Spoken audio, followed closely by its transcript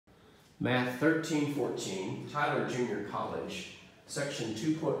Math 1314, Tyler Junior College, Section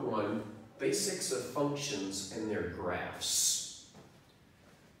 2.1, Basics of Functions and Their Graphs.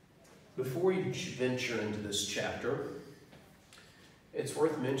 Before we venture into this chapter, it's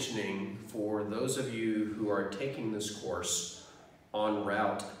worth mentioning for those of you who are taking this course en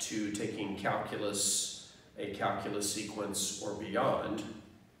route to taking calculus, a calculus sequence, or beyond,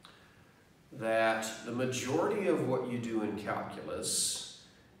 that the majority of what you do in calculus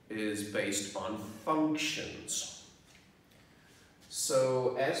is based on functions.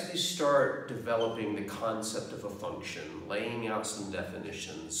 So as we start developing the concept of a function, laying out some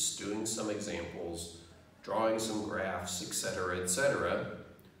definitions, doing some examples, drawing some graphs, etc.,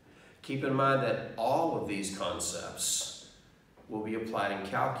 keep in mind that all of these concepts will be applied in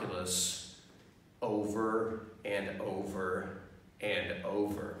calculus over and over and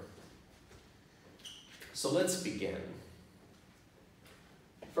over. So let's begin.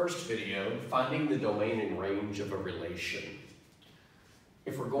 First video, finding the domain and range of a relation.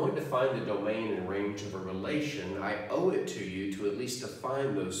 If we're going to find the domain and range of a relation, I owe it to you to at least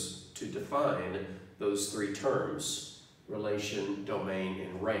define those three terms: relation, domain,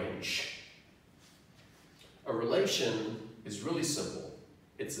 and range. A relation is really simple.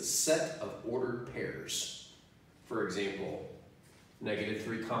 It's a set of ordered pairs. For example,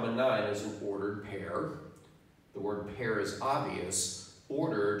 -3, 9 is an ordered pair. The word pair is obvious.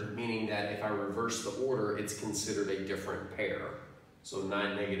 Ordered, meaning that if I reverse the order, it's considered a different pair. So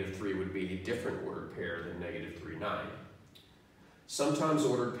 9, -3 would be a different ordered pair than -3, 9. Sometimes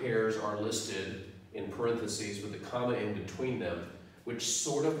ordered pairs are listed in parentheses with a comma in between them, which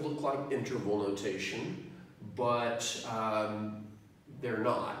sort of look like interval notation, but they're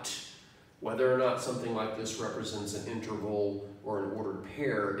not. Whether or not something like this represents an interval or an ordered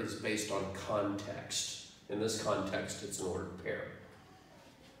pair is based on context. In this context, it's an ordered pair.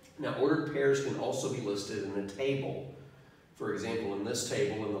 Now, ordered pairs can also be listed in a table. For example, in this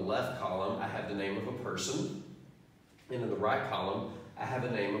table, in the left column, I have the name of a person, and in the right column, I have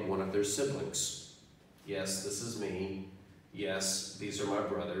the name of one of their siblings. Yes, this is me. Yes, these are my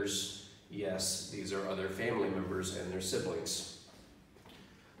brothers. Yes, these are other family members and their siblings.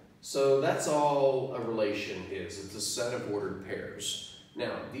 So that's all a relation is. It's a set of ordered pairs.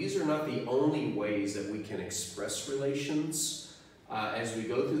 Now, these are not the only ways that we can express relations. As we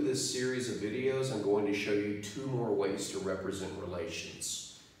go through this series of videos, I'm going to show you 2 more ways to represent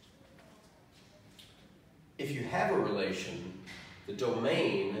relations. If you have a relation, the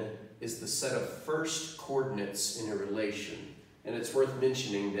domain is the set of first coordinates in a relation. And it's worth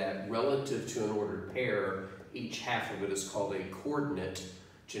mentioning that relative to an ordered pair, each half of it is called a coordinate,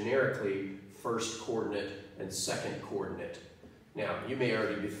 generically first coordinate and second coordinate. Now, you may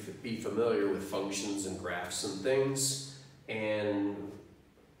already be familiar with functions and graphs and things, and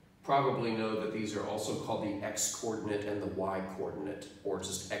probably know that these are also called the x-coordinate and the y-coordinate, or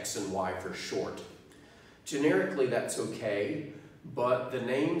just x and y for short. Generically, that's okay, but the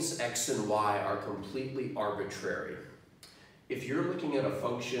names x and y are completely arbitrary. If you're looking at a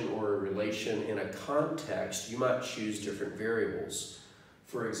function or a relation in a context, you might choose different variables.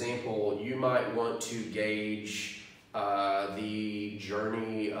 For example, you might want to gauge the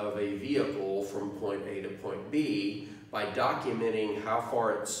journey of a vehicle from point A to point B by documenting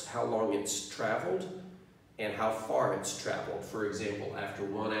how long it's traveled and how far it's traveled. For example, after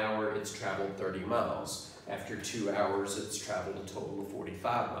 1 hour, it's traveled 30 miles. After 2 hours, it's traveled a total of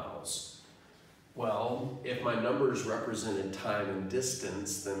 45 miles. Well, if my numbers represented time and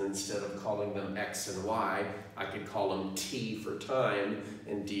distance, then instead of calling them x and y, I could call them t for time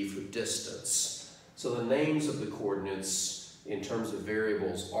and d for distance. So the names of the coordinates in terms of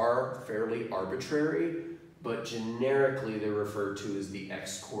variables are fairly arbitrary, but generically they're referred to as the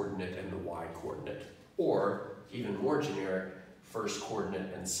x-coordinate and the y-coordinate, or even more generic, first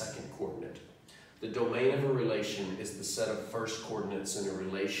coordinate and second coordinate. The domain of a relation is the set of first coordinates in a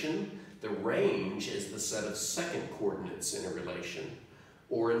relation. The range is the set of second coordinates in a relation.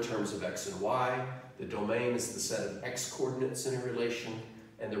 Or in terms of x and y, the domain is the set of x-coordinates in a relation,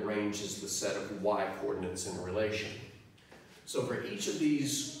 and the range is the set of y-coordinates in a relation. So for each of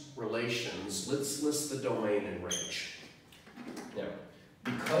these relations, let's list the domain and range. Now,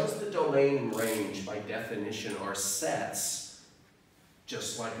 because the domain and range by definition are sets,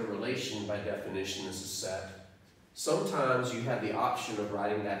 just like a relation by definition is a set, sometimes you have the option of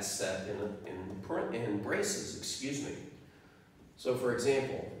writing that set in braces, excuse me. So for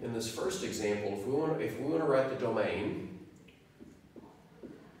example, in this first example, if we want to write the domain,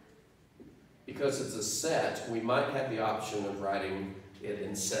 because it's a set, we might have the option of writing it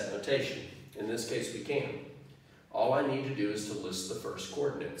in set notation. In this case, we can. All I need to do is to list the first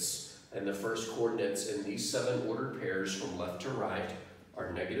coordinates. And the first coordinates in these 7 ordered pairs from left to right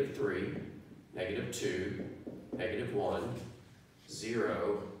are -3, -2, -1,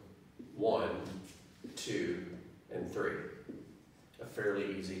 0, 1, 2, and 3. A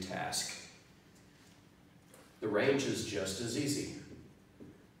fairly easy task. The range is just as easy.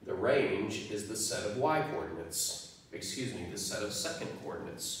 The range is the set of y coordinates, the set of second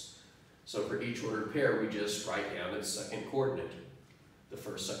coordinates. So for each ordered pair, we just write down its second coordinate. The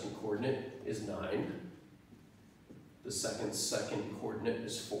first second coordinate is 9. The second coordinate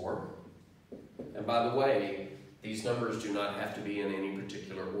is 4. And by the way, these numbers do not have to be in any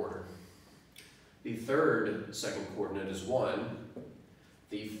particular order. The third second coordinate is 1.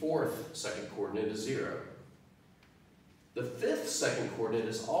 The fourth second coordinate is 0. The fifth second coordinate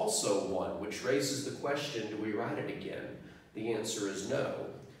is also 1, which raises the question, do we write it again? The answer is no.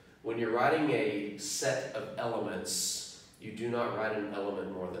 When you're writing a set of elements, you do not write an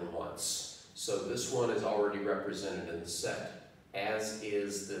element more than once. So this one is already represented in the set, as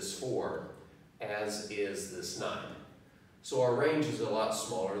is this 4, as is this 9. So our range is a lot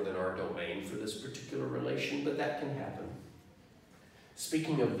smaller than our domain for this particular relation, but that can happen.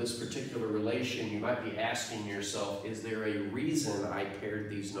 Speaking of this particular relation, you might be asking yourself, is there a reason I paired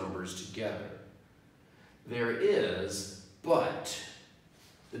these numbers together? There is, but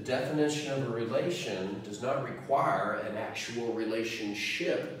the definition of a relation does not require an actual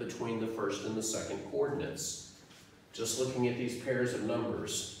relationship between the first and the second coordinates. Just looking at these pairs of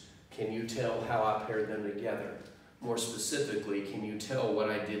numbers, can you tell how I paired them together? More specifically, can you tell what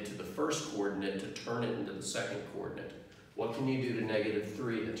I did to the first coordinate to turn it into the second coordinate? What can you do to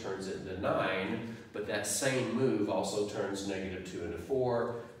 -3 that turns it into 9, but that same move also turns -2 into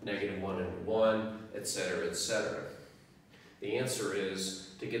 4, -1 into 1, etc., etc.? The answer is,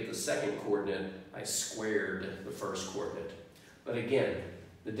 to get the second coordinate, I squared the first coordinate. But again,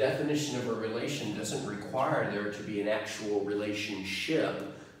 the definition of a relation doesn't require there to be an actual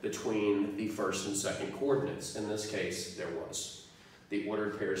relationship between the first and second coordinates. In this case, there was. The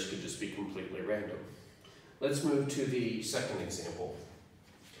ordered pairs could just be completely random. Let's move to the second example,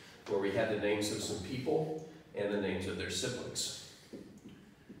 where we had the names of some people and the names of their siblings.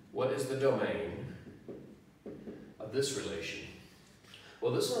 What is the domain of this relation?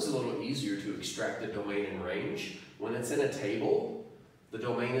 Well, this one's a little easier to extract the domain and range. When it's in a table, the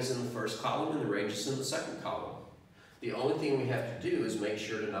domain is in the first column and the range is in the second column. The only thing we have to do is make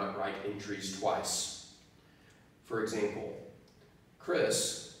sure to not write entries twice. For example,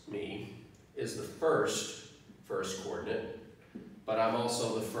 Chris, me, is the first coordinate, but I'm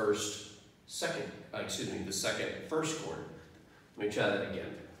also the second first coordinate. Let me try that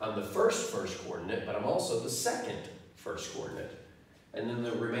again. I'm the first coordinate, but I'm also the second first coordinate. And then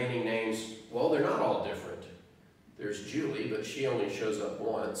the remaining names, well, they're not all different. There's Julie, but she only shows up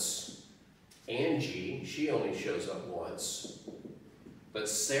once. Angie, she only shows up once. But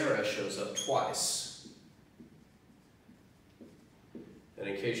Sarah shows up twice. And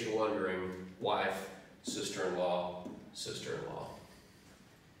in case you're wondering, wife, sister-in-law, sister-in-law.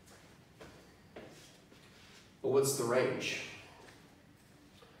 But what's the range?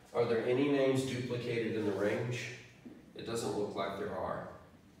 Are there any names duplicated in the range? It doesn't look like there are.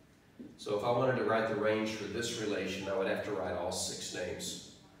 So if I wanted to write the range for this relation, I would have to write all 6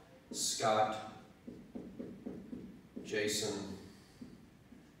 names. Scott, Jason,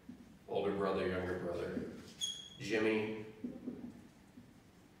 older brother, younger brother, Jimmy,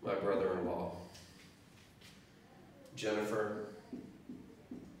 my brother-in-law, Jennifer,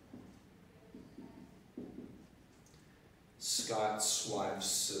 Scott's wife's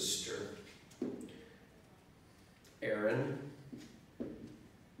sister, Aaron,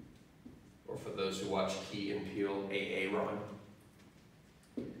 or for those who watch Key and Peele, Aaron.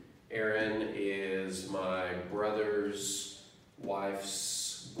 Aaron is my brother's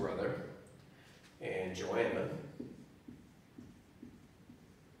wife's brother, and Joanna,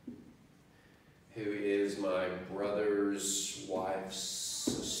 who is my brother's wife's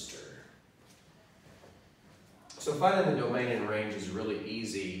sister. So finding the domain and range is really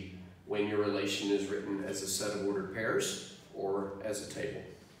easy when your relation is written as a set of ordered pairs or as a table.